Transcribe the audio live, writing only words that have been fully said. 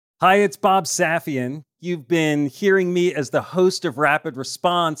Hi, it's Bob Safian. You've been hearing me as the host of Rapid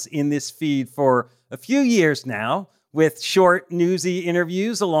Response in this feed for a few years now, with short, newsy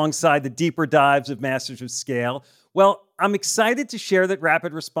interviews alongside the deeper dives of Masters of Scale. Well, I'm excited to share that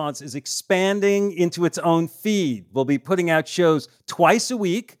Rapid Response is expanding into its own feed. We'll be putting out shows twice a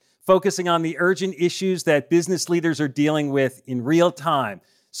week, focusing on the urgent issues that business leaders are dealing with in real time.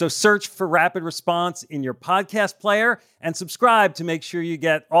 So search for Rapid Response in your podcast player and subscribe to make sure you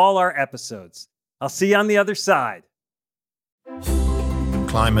get all our episodes. I'll see you on the other side.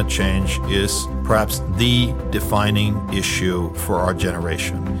 Climate change is perhaps the defining issue for our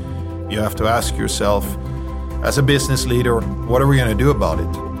generation. You have to ask yourself, as a business leader, what are we going to do about it?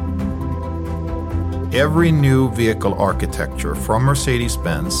 Every new vehicle architecture from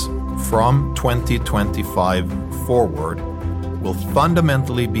Mercedes-Benz from 2025 forward will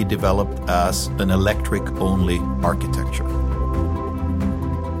fundamentally be developed as an electric-only architecture.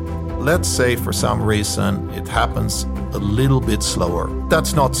 Let's say for some reason it happens a little bit slower.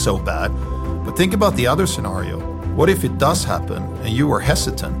 That's not so bad. But think about the other scenario. What if it does happen and you were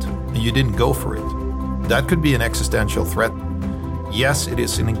hesitant and you didn't go for it? That could be an existential threat. Yes, it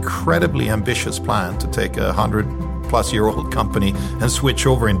is an incredibly ambitious plan to take a 100-plus-year-old company and switch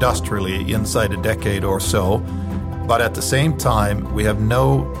over industrially inside a decade or so. But at the same time, we have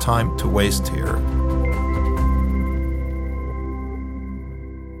no time to waste here.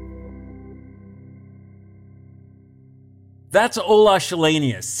 That's Ola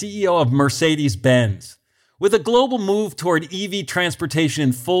Källenius, CEO of Mercedes-Benz. With a global move toward EV transportation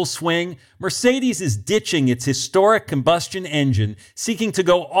in full swing, Mercedes is ditching its historic combustion engine, seeking to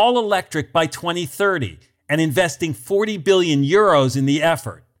go all electric by 2030 and investing 40 billion euros in the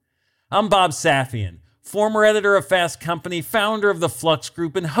effort. I'm Bob Safian, former editor of Fast Company, founder of the Flux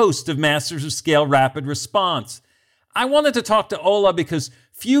Group, and host of Masters of Scale Rapid Response. I wanted to talk to Ola because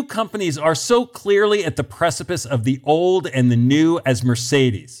few companies are so clearly at the precipice of the old and the new as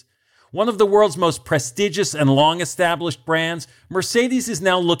Mercedes. One of the world's most prestigious and long-established brands, Mercedes is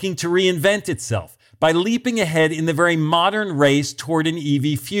now looking to reinvent itself by leaping ahead in the very modern race toward an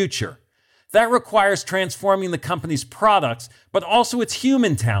EV future. That requires transforming the company's products, but also its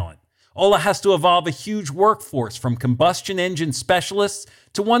human talent. Ola has to evolve a huge workforce from combustion engine specialists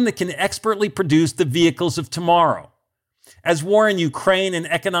to one that can expertly produce the vehicles of tomorrow. As war in Ukraine and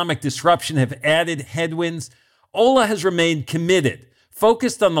economic disruption have added headwinds, Ola has remained committed,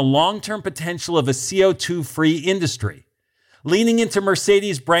 focused on the long-term potential of a CO2-free industry. Leaning into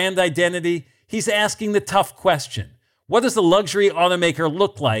Mercedes' brand identity, he's asking the tough question: what does the luxury automaker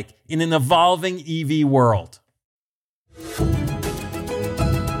look like in an evolving EV world?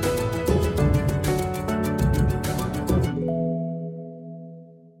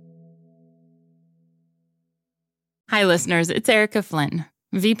 Hi, listeners. It's Erica Flynn,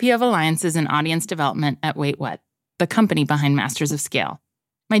 VP of Alliances and Audience Development at Wait What, the company behind Masters of Scale.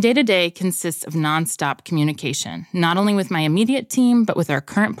 My day-to-day consists of nonstop communication, not only with my immediate team, but with our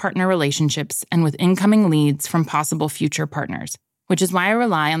current partner relationships and with incoming leads from possible future partners, which is why I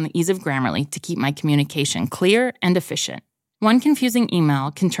rely on the ease of Grammarly to keep my communication clear and efficient. One confusing email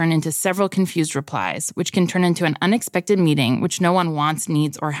can turn into several confused replies, which can turn into an unexpected meeting which no one wants,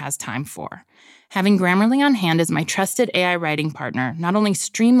 needs, or has time for. Having Grammarly on hand as my trusted AI writing partner not only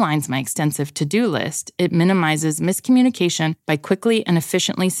streamlines my extensive to-do list, it minimizes miscommunication by quickly and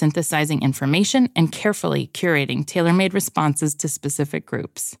efficiently synthesizing information and carefully curating tailor-made responses to specific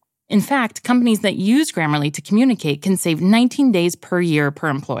groups. In fact, companies that use Grammarly to communicate can save 19 days per year per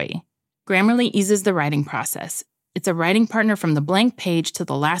employee. Grammarly eases the writing process. It's a writing partner from the blank page to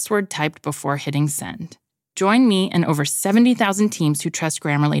the last word typed before hitting send. Join me and over 70,000 teams who trust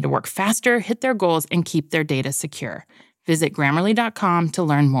Grammarly to work faster, hit their goals, and keep their data secure. Visit Grammarly.com to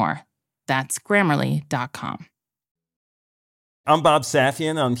learn more. That's Grammarly.com. I'm Bob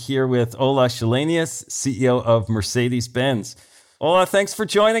Safian. I'm here with Ola Källenius, CEO of Mercedes-Benz. Ola, thanks for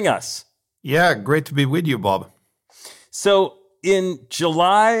joining us. Yeah, great to be with you, Bob. So in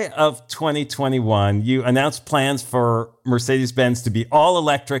July of 2021, you announced plans for Mercedes-Benz to be all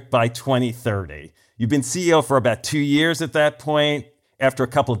electric by 2030. You've been CEO for about 2 years at that point, after a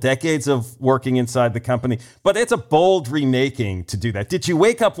couple of decades of working inside the company. But it's a bold remaking to do that. Did you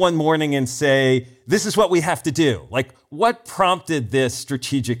wake up one morning and say, this is what we have to do? Like, what prompted this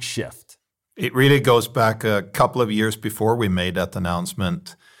strategic shift? It really goes back a couple of years before we made that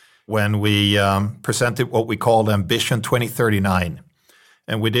announcement, when we presented what we called Ambition 2039.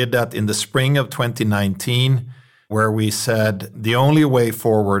 And we did that in the spring of 2019, where we said the only way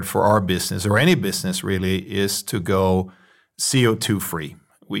forward for our business, or any business really, is to go CO2 free.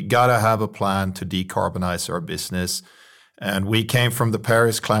 We got to have a plan to decarbonize our business. And we came from the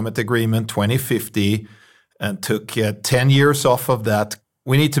Paris Climate Agreement 2050 and took 10 years off of that.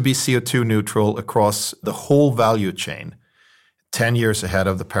 We need to be CO2 neutral across the whole value chain, 10 years ahead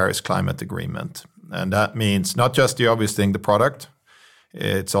of the Paris Climate Agreement. And that means not just the obvious thing, the product.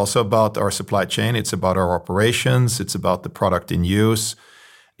 It's also about our supply chain. It's about our operations. It's about the product in use.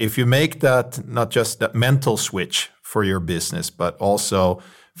 If you make that not just that mental switch for your business, but also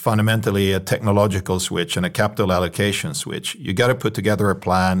fundamentally a technological switch and a capital allocation switch, you got to put together a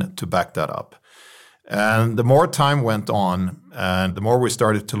plan to back that up. And the more time went on, and the more we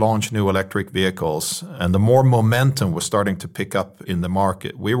started to launch new electric vehicles, and the more momentum was starting to pick up in the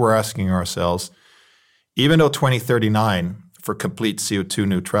market, we were asking ourselves, even though 2039 for complete CO2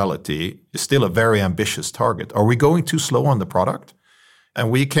 neutrality is still a very ambitious target, are we going too slow on the product?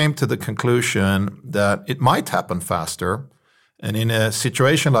 And we came to the conclusion that it might happen faster. And in a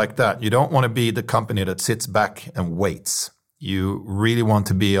situation like that, you don't want to be the company that sits back and waits. You really want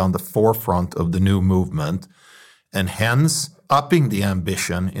to be on the forefront of the new movement, and hence upping the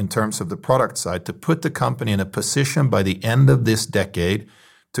ambition in terms of the product side to put the company in a position by the end of this decade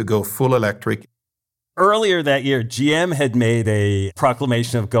to go full electric. Earlier that year, GM had made a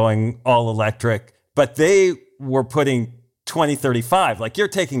proclamation of going all electric, but they were putting 2035. Like, you're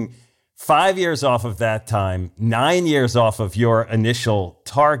taking 5 years off of that time, 9 years off of your initial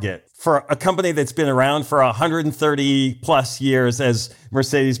target. For a company that's been around for 130 plus years, as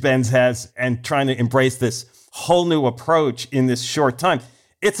Mercedes-Benz has, and trying to embrace this whole new approach in this short time,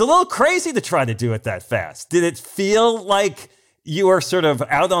 it's a little crazy to try to do it that fast. Did it feel like you were sort of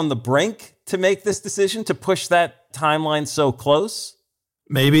out on the brink to make this decision, to push that timeline so close?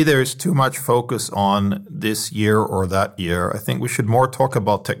 Maybe there's too much focus on this year or that year. I think we should more talk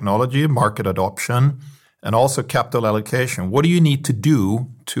about technology, market adoption, and also capital allocation. What do you need to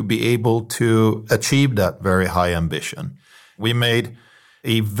do to be able to achieve that very high ambition? We made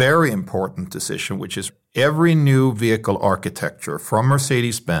a very important decision, which is every new vehicle architecture from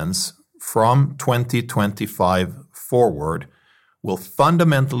Mercedes-Benz from 2025 forward will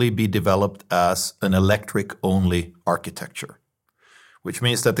fundamentally be developed as an electric-only architecture, which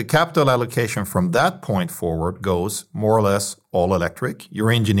means that the capital allocation from that point forward goes more or less all electric.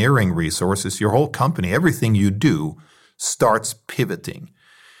 Your engineering resources, your whole company, everything you do starts pivoting.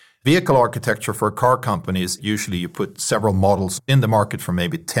 Vehicle architecture for car companies, usually you put several models in the market for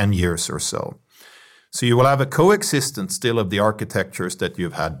maybe 10 years or so. So you will have a coexistence still of the architectures that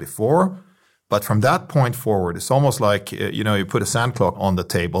you've had before. But from that point forward, it's almost like, you put a sand clock on the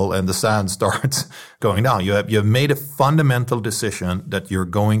table and the sand starts going down. You have made a fundamental decision that you're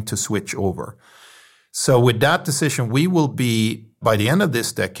going to switch over. So with that decision, we will be, by the end of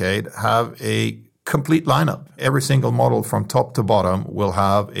this decade, have a complete lineup. Every single model from top to bottom will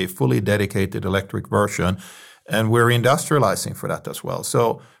have a fully dedicated electric version. And we're industrializing for that as well.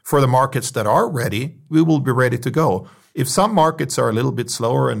 So for the markets that are ready, we will be ready to go. If some markets are a little bit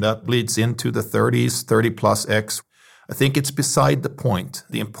slower and that bleeds into the 30s, 30 plus X, I think it's beside the point.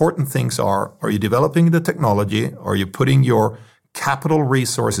 The important things are you developing the technology? Are you putting your capital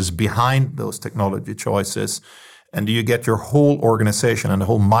resources behind those technology choices? And do you get your whole organization and the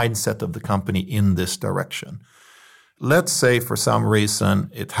whole mindset of the company in this direction? Let's say for some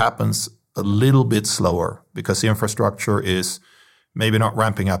reason it happens a little bit slower because the infrastructure is maybe not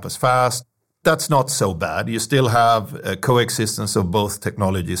ramping up as fast. That's not so bad. You still have a coexistence of both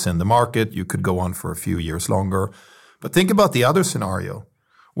technologies in the market. You could go on for a few years longer. But think about the other scenario.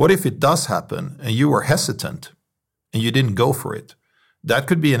 What if it does happen and you were hesitant and you didn't go for it? That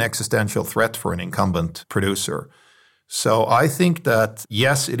could be an existential threat for an incumbent producer. So I think that,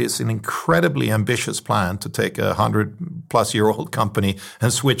 yes, it is an incredibly ambitious plan to take a 100-plus-year-old company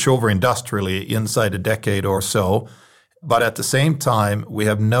and switch over industrially inside a decade or so. But at the same time, we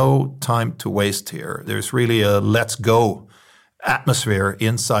have no time to waste here. There's really a let's go atmosphere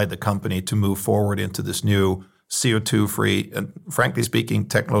inside the company to move forward into this new CO2-free and, frankly speaking,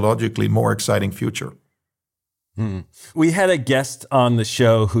 technologically more exciting future. We had a guest on the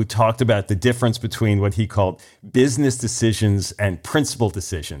show who talked about the difference between what he called business decisions and principal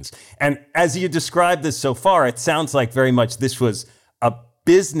decisions. And as you described this so far, it sounds like very much this was a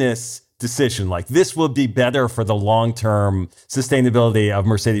business decision, like this will be better for the long-term sustainability of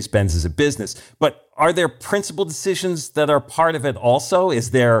Mercedes-Benz as a business. But are there principal decisions that are part of it also? Is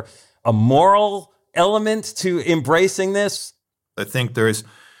there a moral element to embracing this? I think there is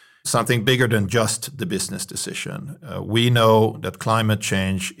something bigger than just the business decision. We know that climate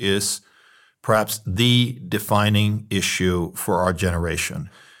change is perhaps the defining issue for our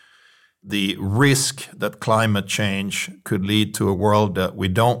generation. The risk that climate change could lead to a world that we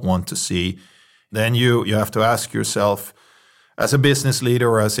don't want to see, then you have to ask yourself, as a business leader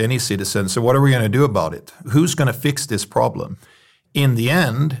or as any citizen. So what are we going to do about it? Who's going to fix this problem? In the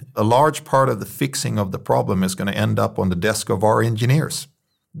end, a large part of the fixing of the problem is going to end up on the desk of our engineers.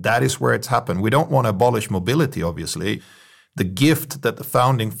 That is where it's happened. We don't want to abolish mobility, obviously. The gift that the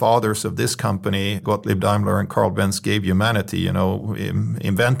founding fathers of this company, Gottlieb Daimler and Carl Benz, gave humanity,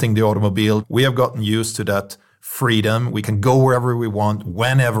 inventing the automobile, we have gotten used to that freedom. We can go wherever we want,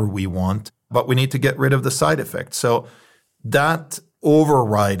 whenever we want, but we need to get rid of the side effects. So that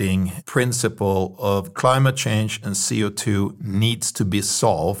overriding principle of climate change and CO2 needs to be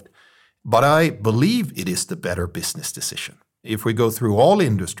solved. But I believe it is the better business decision. If we go through all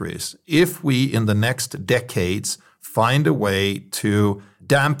industries, if we in the next decades find a way to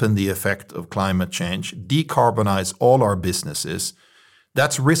dampen the effect of climate change, decarbonize all our businesses,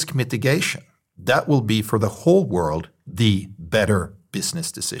 that's risk mitigation. That will be for the whole world the better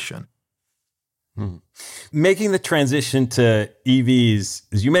business decision. Making the transition to EVs,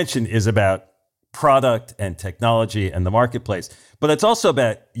 as you mentioned, is about product and technology and the marketplace, but it's also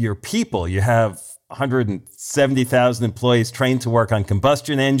about your people. You have 170,000 employees trained to work on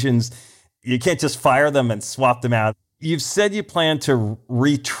combustion engines. You can't just fire them and swap them out. You've said you plan to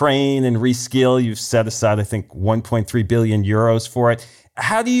retrain and reskill. You've set aside, I think, 1.3 billion euros for it.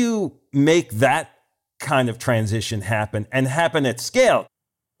 How do you make that kind of transition happen and happen at scale?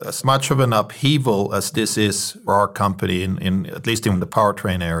 As much of an upheaval as this is for our company, in at least in the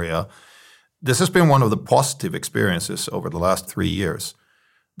powertrain area, this has been one of the positive experiences over the last 3 years,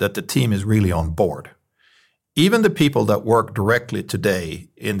 that the team is really on board. Even the people that work directly today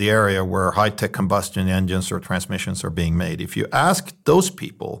in the area where high-tech combustion engines or transmissions are being made, if you ask those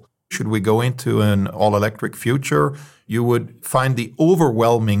people, should we go into an all-electric future, you would find the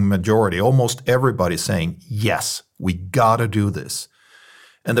overwhelming majority, almost everybody saying, yes, we got to do this.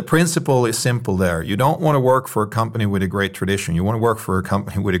 And the principle is simple there. You don't want to work for a company with a great tradition. You want to work for a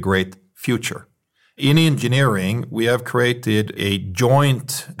company with a great future. In engineering, we have created a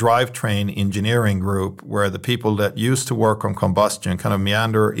joint drivetrain engineering group where the people that used to work on combustion kind of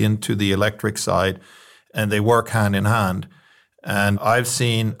meander into the electric side, and they work hand in hand. And I've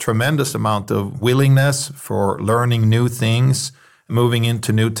seen tremendous amount of willingness for learning new things, moving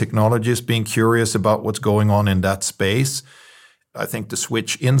into new technologies, being curious about what's going on in that space. I think the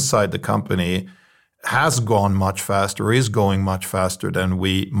switch inside the company has gone much faster, is going much faster than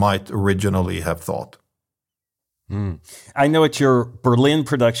we might originally have thought. I know at your Berlin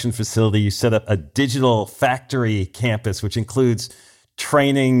production facility, you set up a digital factory campus, which includes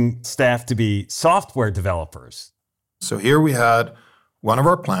training staff to be software developers. So here we had one of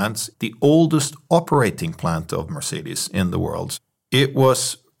our plants, the oldest operating plant of Mercedes in the world. It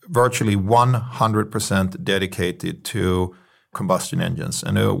was virtually 100% dedicated to combustion engines.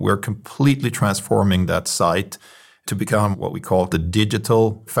 And we're completely transforming that site to become what we call the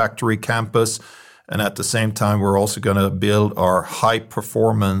digital factory campus. And at the same time, we're also going to build our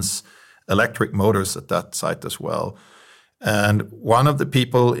high-performance electric motors at that site as well. And one of the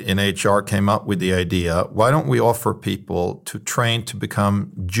people in HR came up with the idea, why don't we offer people to train to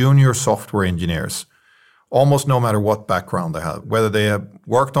become junior software engineers, almost no matter what background they have, whether they have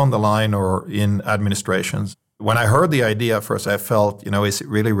worked on the line or in administrations. When I heard the idea at first, I felt, is it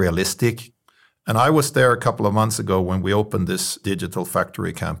really realistic? And I was there a couple of months ago when we opened this digital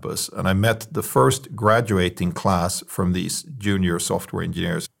factory campus, and I met the first graduating class from these junior software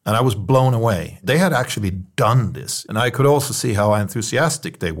engineers, and I was blown away. They had actually done this, and I could also see how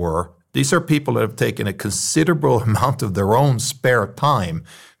enthusiastic they were. These are people that have taken a considerable amount of their own spare time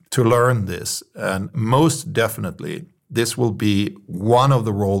to learn this, and most definitely, this will be one of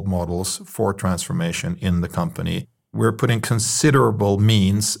the role models for transformation in the company. We're putting considerable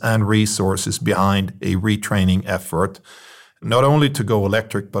means and resources behind a retraining effort, not only to go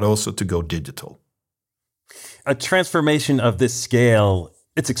electric, but also to go digital. A transformation of this scale,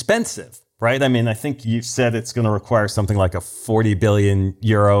 it's expensive, right? I mean, I think you've said it's going to require something like a 40 billion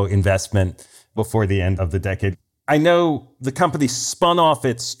euro investment before the end of the decade. I know the company spun off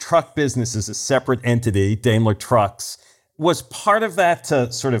its truck business as a separate entity, Daimler Trucks. Was part of that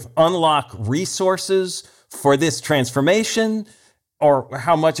to sort of unlock resources for this transformation, or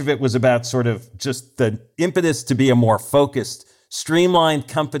how much of it was about sort of just the impetus to be a more focused, streamlined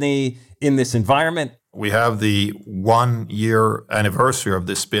company in this environment? We have the 1-year anniversary of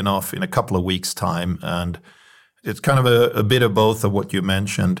this spin-off in a couple of weeks' time, and it's kind of a bit of both of what you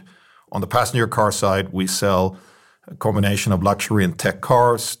mentioned. On the passenger car side, we sell a combination of luxury and tech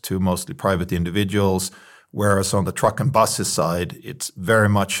cars to mostly private individuals, whereas on the truck and buses side, it's very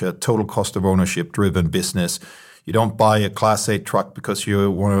much a total cost of ownership driven business. You don't buy a Class 8 truck because you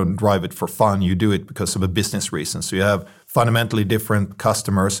want to drive it for fun. You do it because of a business reason. So you have fundamentally different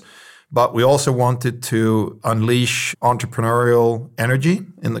customers. But we also wanted to unleash entrepreneurial energy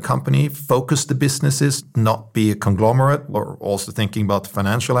in the company, focus the businesses, not be a conglomerate. We're also thinking about the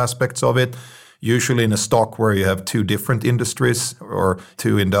financial aspects of it. Usually in a stock where you have two different industries or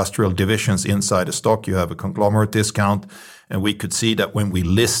two industrial divisions inside a stock, you have a conglomerate discount. And we could see that when we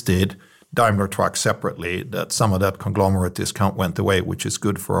listed Daimler Truck separately, that some of that conglomerate discount went away, which is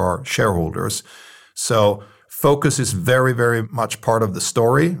good for our shareholders. So focus is very, very much part of the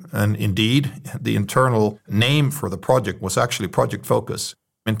story. And indeed, the internal name for the project was actually Project Focus.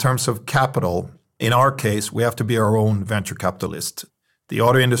 In terms of capital, in our case, we have to be our own venture capitalist. The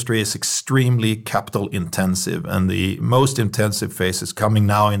auto industry is extremely capital intensive, and the most intensive phase is coming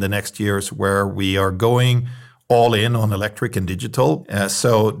now in the next years where we are going all in on electric and digital.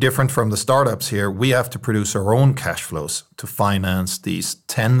 So different from the startups here, we have to produce our own cash flows to finance these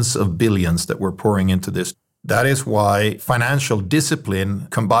tens of billions that we're pouring into this. That is why financial discipline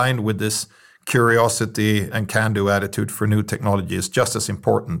combined with this curiosity and can-do attitude for new technology is just as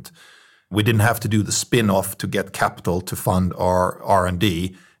important. We didn't have to do the spin-off to get capital to fund our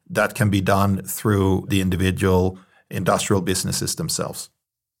R&D. That can be done through the individual industrial businesses themselves.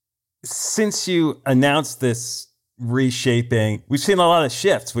 Since you announced this reshaping, we've seen a lot of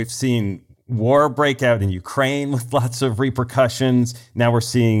shifts. We've seen war break out in Ukraine with lots of repercussions. Now we're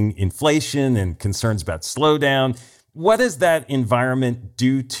seeing inflation and concerns about slowdown. What does that environment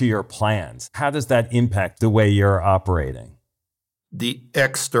do to your plans? How does that impact the way you're operating? The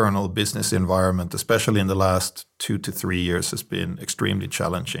external business environment, especially in the last 2 to 3 years, has been extremely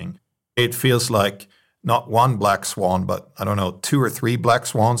challenging. It feels like not one black swan, but 2 or 3 black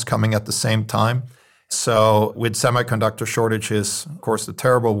swans coming at the same time. So with semiconductor shortages, of course, the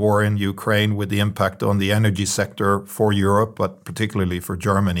terrible war in Ukraine with the impact on the energy sector for Europe, but particularly for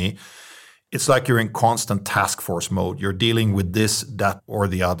Germany, it's like you're in constant task force mode. You're dealing with this, that, or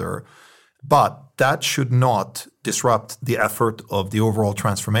the other. But that should not disrupt the effort of the overall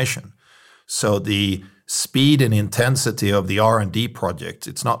transformation. So the speed and intensity of the R&D project,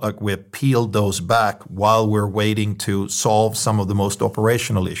 it's not like we've peeled those back while we're waiting to solve some of the most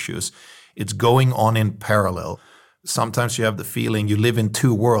operational issues. It's going on in parallel. Sometimes you have the feeling you live in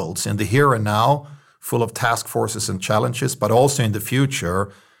two worlds, in the here and now, full of task forces and challenges, but also in the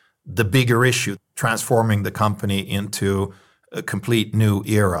future, the bigger issue, transforming the company into a complete new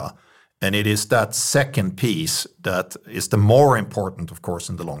era. And it is that second piece that is the more important, of course,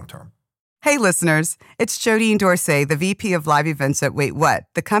 in the long term. Hey, listeners. It's Jodine Dorsey, the VP of Live Events at Wait What,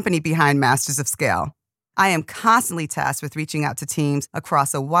 the company behind Masters of Scale. I am constantly tasked with reaching out to teams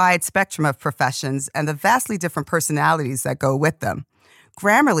across a wide spectrum of professions and the vastly different personalities that go with them.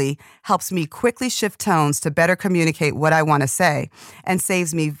 Grammarly helps me quickly shift tones to better communicate what I want to say and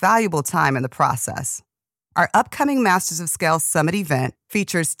saves me valuable time in the process. Our upcoming Masters of Scale Summit event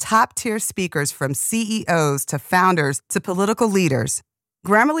features top-tier speakers from CEOs to founders to political leaders.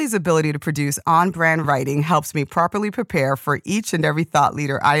 Grammarly's ability to produce on-brand writing helps me properly prepare for each and every thought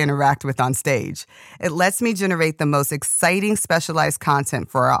leader I interact with on stage. It lets me generate the most exciting specialized content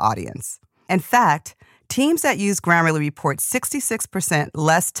for our audience. In fact, teams that use Grammarly report 66%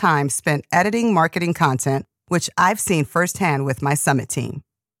 less time spent editing marketing content, which I've seen firsthand with my Summit team.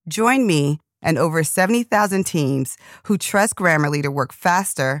 Join me and over 70,000 teams who trust Grammarly to work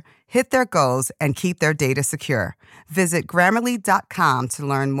faster, hit their goals, and keep their data secure. Visit Grammarly.com to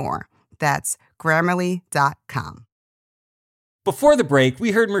learn more. That's Grammarly.com. Before the break,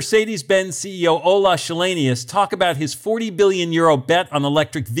 we heard Mercedes-Benz CEO Ola Källenius talk about his 40 billion euro bet on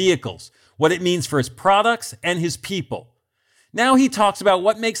electric vehicles, what it means for his products and his people. Now he talks about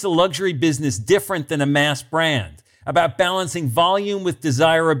what makes a luxury business different than a mass brand, about balancing volume with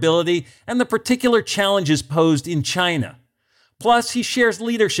desirability and the particular challenges posed in China. Plus, he shares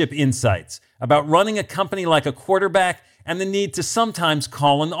leadership insights about running a company like a quarterback and the need to sometimes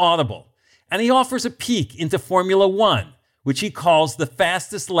call an audible. And he offers a peek into Formula One, which he calls the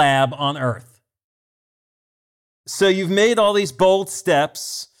fastest lab on Earth. So you've made all these bold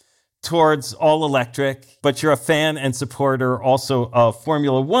steps towards all electric, but you're a fan and supporter also of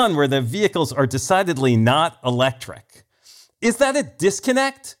Formula One, where the vehicles are decidedly not electric. Is that a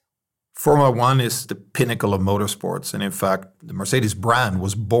disconnect? Formula One is the pinnacle of motorsports. And in fact, the Mercedes brand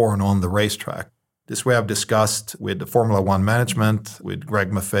was born on the racetrack. This we have discussed with the Formula One management, with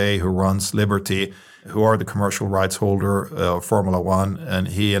Greg Maffei, who runs Liberty, who are the commercial rights holder of Formula One. And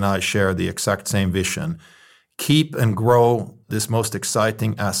he and I share the exact same vision. Keep and grow this most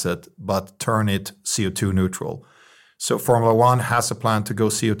exciting asset, but turn it CO2 neutral. So Formula One has a plan to go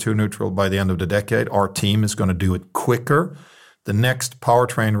CO2 neutral by the end of the decade. Our team is going to do it quicker. The next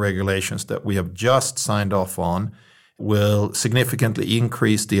powertrain regulations that we have just signed off on will significantly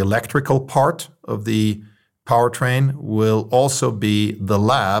increase the electrical part of the powertrain, will also be the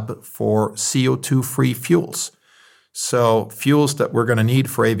lab for CO2-free fuels. So fuels that we're going to need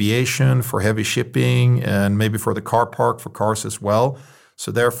for aviation, for heavy shipping, and maybe for the car park, for cars as well. So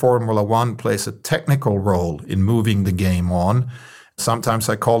therefore, Formula One plays a technical role in moving the game on. Sometimes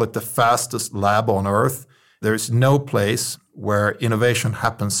I call it the fastest lab on earth. There is no place where innovation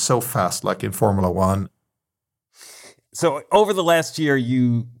happens so fast like in Formula One. So over the last year,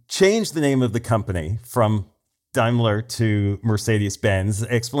 you changed the name of the company from Daimler to Mercedes-Benz.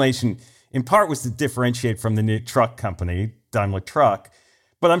 The explanation, in part, was to differentiate from the new truck company, Daimler Truck.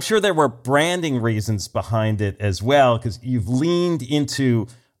 But I'm sure there were branding reasons behind it as well, because you've leaned into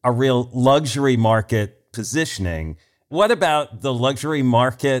a real luxury market positioning. What about the luxury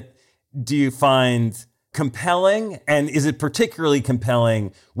market do you find compelling? And is it particularly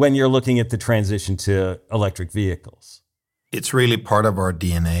compelling when you're looking at the transition to electric vehicles? It's really part of our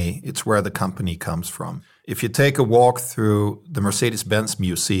DNA. It's where the company comes from. If you take a walk through the Mercedes-Benz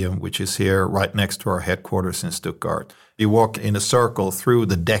Museum, which is here right next to our headquarters in Stuttgart, you walk in a circle through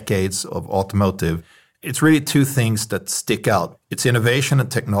the decades of automotive. It's really two things that stick out. It's innovation and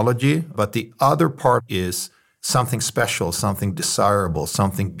technology, but the other part is something special, something desirable,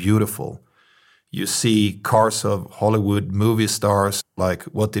 something beautiful. You see cars of Hollywood movie stars, like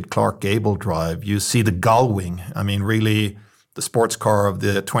what did Clark Gable drive? You see the Gullwing, really the sports car of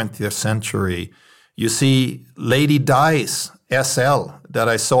the 20th century. You see Lady Di's SL that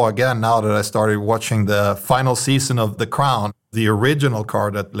I saw again now that I started watching the final season of The Crown. The original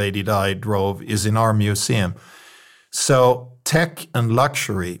car that Lady Di drove is in our museum. So tech and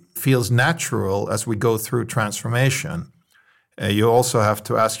luxury feels natural as we go through transformation. You also have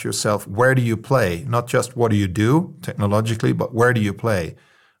to ask yourself, where do you play? Not just what do you do technologically, but where do you play?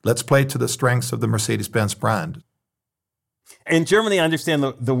 Let's play to the strengths of the Mercedes-Benz brand. In Germany, I understand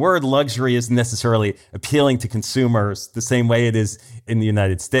the word luxury isn't necessarily appealing to consumers the same way it is in the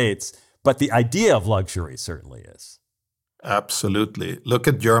United States, but the idea of luxury certainly is. Absolutely. Look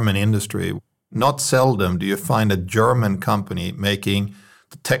at German industry. Not seldom do you find a German company making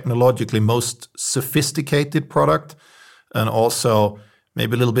the technologically most sophisticated product and also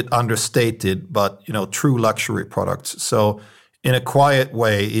maybe a little bit understated, but true luxury products. So in a quiet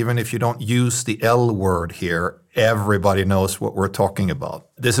way, even if you don't use the L word here, everybody knows what we're talking about.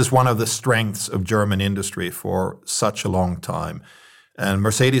 This is one of the strengths of German industry for such a long time. And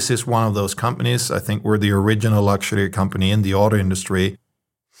Mercedes is one of those companies. I think we're the original luxury company in the auto industry.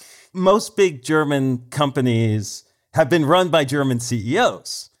 Most big German companies have been run by German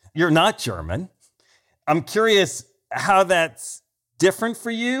CEOs. You're not German. I'm curious how that's different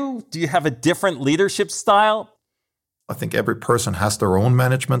for you. Do you have a different leadership style? I think every person has their own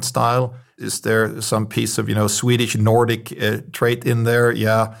management style. Is there some piece of, Swedish Nordic trait in there?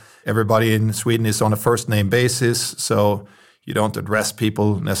 Yeah, everybody in Sweden is on a first name basis. So you don't address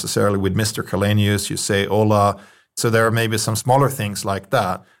people necessarily with Mr. Källenius. You say Ola. So there are maybe some smaller things like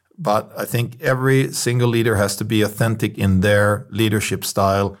that. But I think every single leader has to be authentic in their leadership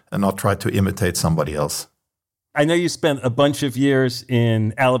style and not try to imitate somebody else. I know you spent a bunch of years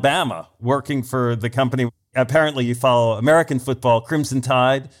in Alabama working for the company. Apparently you follow American football, Crimson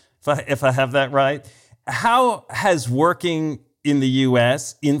Tide, if I have that right. How has working in the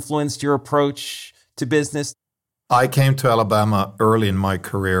U.S. influenced your approach to business? I came to Alabama early in my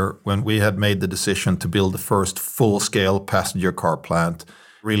career when we had made the decision to build the first full-scale passenger car plant,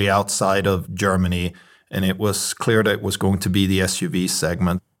 really outside of Germany. And it was clear that it was going to be the SUV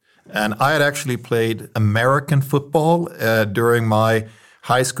segment. And I had actually played American football during my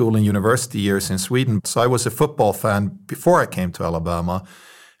high school and university years in Sweden. So I was a football fan before I came to Alabama.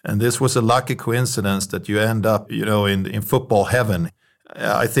 And this was a lucky coincidence that you end up, in football heaven.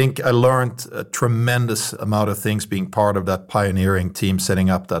 I think I learned a tremendous amount of things being part of that pioneering team setting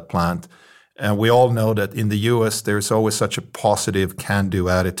up that plant. And we all know that in the US, there's always such a positive can-do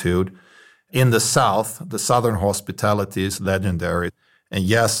attitude. In the South, the Southern hospitality is legendary. And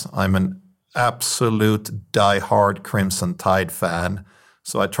yes, I'm an absolute die-hard Crimson Tide fan.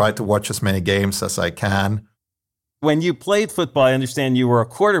 So I try to watch as many games as I can. When you played football, I understand you were a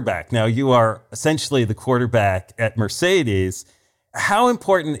quarterback. Now you are essentially the quarterback at Mercedes. How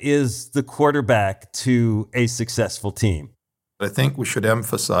important is the quarterback to a successful team? I think we should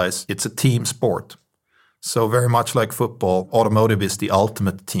emphasize it's a team sport. So very much like football, automotive is the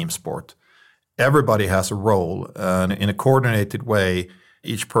ultimate team sport. Everybody has a role, and in a coordinated way,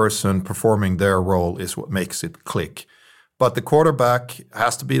 Each person performing their role is what makes it click. But the quarterback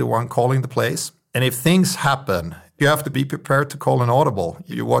has to be the one calling the plays. And if things happen, you have to be prepared to call an audible.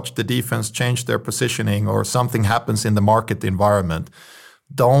 You watch the defense change their positioning or something happens in the market environment.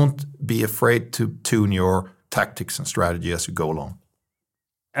 Don't be afraid to tune your tactics and strategy as you go along.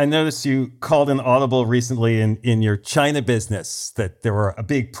 I noticed you called an audible recently in your China business, that there were a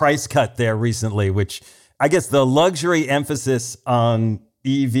big price cut there recently, which I guess the luxury emphasis on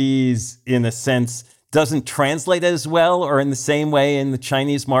EVs, in a sense, doesn't translate as well or in the same way in the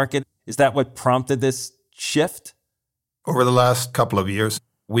Chinese market. Is that what prompted this shift? Over the last couple of years,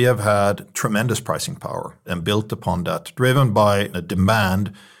 we have had tremendous pricing power and built upon that, driven by a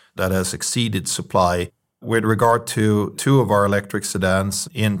demand that has exceeded supply. With regard to two of our electric sedans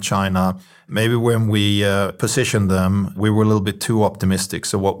in China, maybe when we positioned them, we were a little bit too optimistic.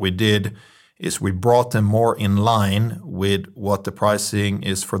 So what we did is we brought them more in line with what the pricing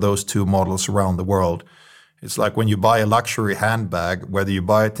is for those two models around the world. It's like when you buy a luxury handbag, whether you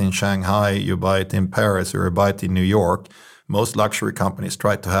buy it in Shanghai, you buy it in Paris, or you buy it in New York, most luxury companies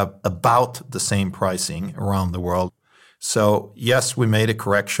try to have about the same pricing around the world. So yes, we made a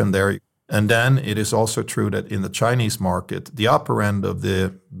correction there. And then it is also true that in the Chinese market, the upper end of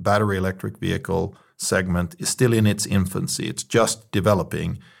the battery electric vehicle segment is still in its infancy. It's just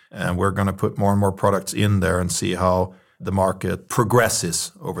developing. And we're going to put more and more products in there and see how the market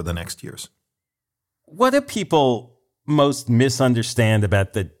progresses over the next years. What do people most misunderstand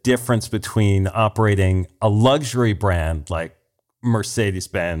about the difference between operating a luxury brand like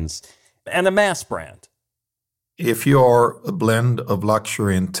Mercedes-Benz and a mass brand? If you are a blend of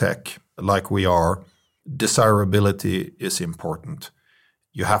luxury and tech, like we are, desirability is important.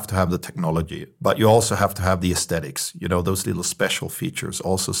 You have to have the technology, but you also have to have the aesthetics, those little special features,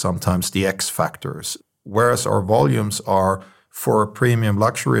 also sometimes the X factors. Whereas our volumes are, for a premium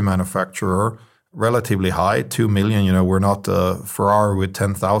luxury manufacturer, relatively high, 2 million, we're not a Ferrari with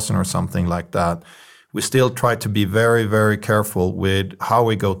 10,000 or something like that. We still try to be very, very careful with how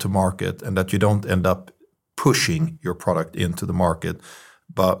we go to market and that you don't end up pushing your product into the market,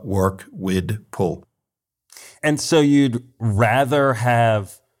 but work with pull. And so you'd rather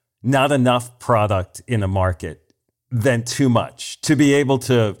have not enough product in a market than too much to be able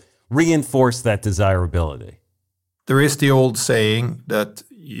to reinforce that desirability. There is the old saying that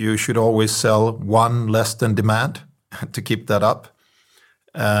you should always sell one less than demand to keep that up.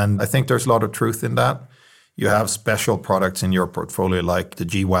 And I think there's a lot of truth in that. You have special products in your portfolio like the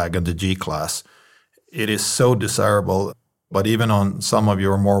G-Wagon, the G-Class. It is so desirable. But even on some of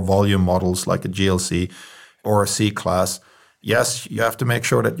your more volume models like a GLC or a C-Class, yes, you have to make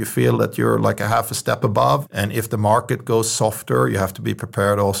sure that you feel that you're like a half a step above. And if the market goes softer, you have to be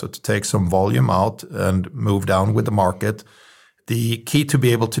prepared also to take some volume out and move down with the market. The key to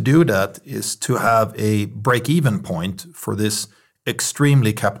be able to do that is to have a break-even point for this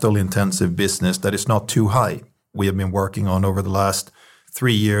extremely capital-intensive business that is not too high. We have been working on over the last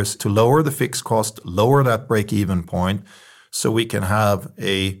 3 years to lower the fixed cost, lower that break-even point, so we can have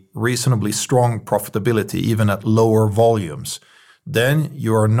a reasonably strong profitability even at lower volumes. Then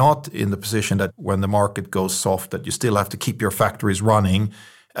you are not in the position that when the market goes soft, that you still have to keep your factories running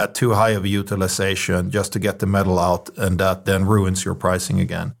at too high of a utilization just to get the metal out, and that then ruins your pricing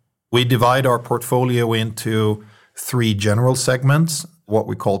again. We divide our portfolio into 3 general segments, what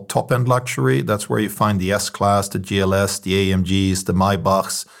we call top-end luxury. That's where you find the S-Class, the GLS, the AMGs, the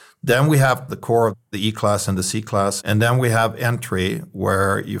Maybachs. Then we have the core of the E-Class and the C-Class. And then we have entry,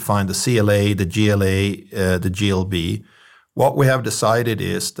 where you find the CLA, the GLA, the GLB. What we have decided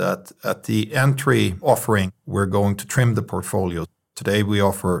is that at the entry offering, we're going to trim the portfolio. Today we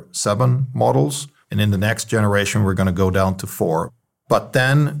offer 7 models, and in the next generation, we're going to go down to 4. But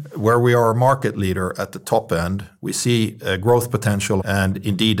then where we are a market leader at the top end, we see a growth potential, and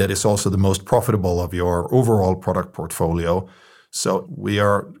indeed that is also the most profitable of your overall product portfolio. So we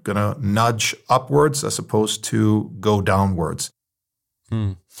are going to nudge upwards as opposed to go downwards.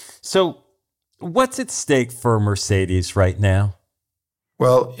 So what's at stake for Mercedes right now?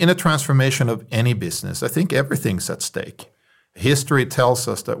 Well, in a transformation of any business, I think everything's at stake. History tells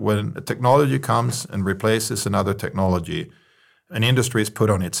us that when a technology comes and replaces another technology, an industry is put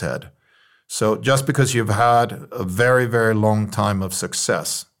on its head. So just because you've had a very, very long time of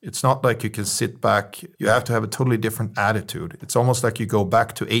success, it's not like you can sit back. You have to have a totally different attitude. It's almost like you go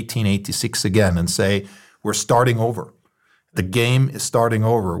back to 1886 again and say, we're starting over. The game is starting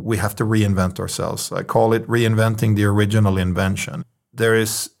over. We have to reinvent ourselves. I call it reinventing the original invention. There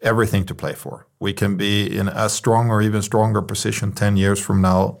is everything to play for. We can be in as strong or even stronger position 10 years from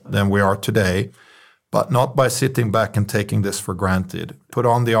now than we are today. but not by sitting back and taking this for granted. Put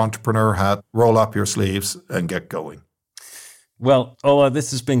on the entrepreneur hat, roll up your sleeves, and get going. Well, Ola,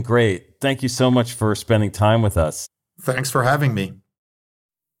 this has been great. Thank you so much for spending time with us. Thanks for having me.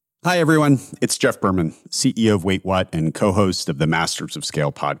 Hi, everyone. It's Jeff Berman, CEO of Wait What and co-host of the Masters of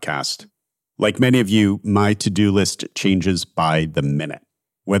Scale podcast. Like many of you, my to-do list changes by the minute.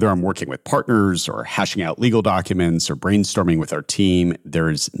 Whether I'm working with partners or hashing out legal documents or brainstorming with our team, there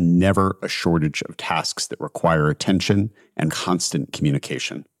is never a shortage of tasks that require attention and constant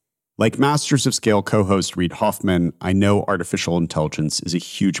communication. Like Masters of Scale co-host Reid Hoffman, I know artificial intelligence is a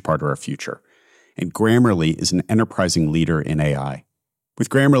huge part of our future, and Grammarly is an enterprising leader in AI. With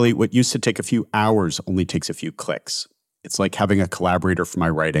Grammarly, what used to take a few hours only takes a few clicks. It's like having a collaborator for my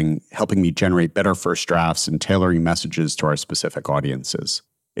writing, helping me generate better first drafts and tailoring messages to our specific audiences.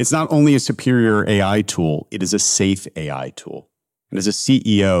 It's not only a superior AI tool, it is a safe AI tool. And as a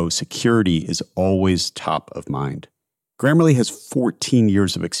CEO, security is always top of mind. Grammarly has 14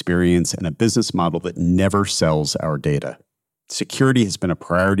 years of experience and a business model that never sells our data. Security has been a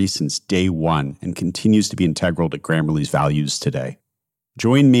priority since day one and continues to be integral to Grammarly's values today.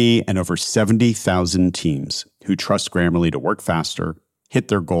 Join me and over 70,000 teams who trust Grammarly to work faster, hit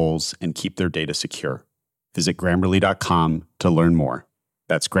their goals, and keep their data secure. Visit Grammarly.com to learn more.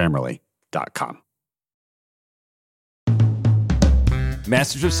 That's Grammarly.com.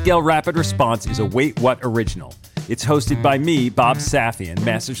 Masters of Scale Rapid Response is a Wait What original. It's hosted by me, Bob Safian,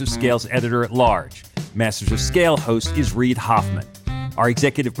 Masters of Scale's editor-at-large. Masters of Scale host is Reid Hoffman. Our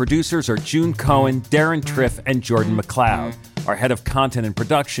executive producers are June Cohen, Darren Triff, and Jordan McLeod. Our head of content and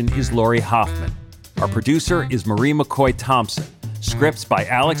production is Lori Hoffman. Our producer is Marie McCoy-Thompson. Scripts by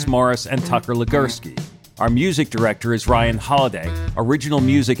Alex Morris and Tucker Legursky. Our music director is Ryan Holiday. Original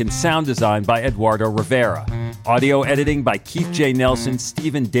music and sound design by Eduardo Rivera. Audio editing by Keith J. Nelson,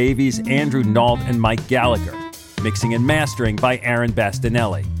 Stephen Davies, Andrew Nault, and Mike Gallagher. Mixing and mastering by Aaron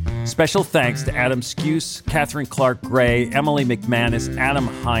Bastinelli. Special thanks to Adam Skuse, Catherine Clark-Gray, Emily McManus, Adam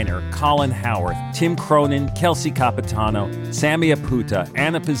Heiner, Colin Howarth, Tim Cronin, Kelsey Capitano, Sammy Aputa,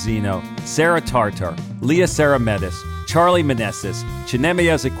 Anna Pizzino, Sarah Tartar, Leah Saramedis, Charlie Meneses,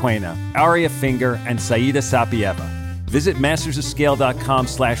 Chinemia Zequena, Aria Finger, and Saida Sapieva. Visit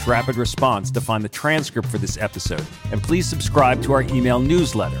mastersofscale.com/rapid response to find the transcript for this episode, and please subscribe to our email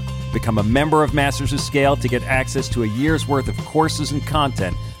newsletter. Become a member of Masters of Scale to get access to a year's worth of courses and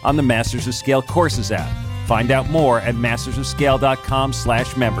content on the Masters of Scale Courses app. Find out more at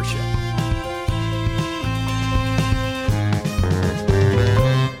mastersofscale.com/membership.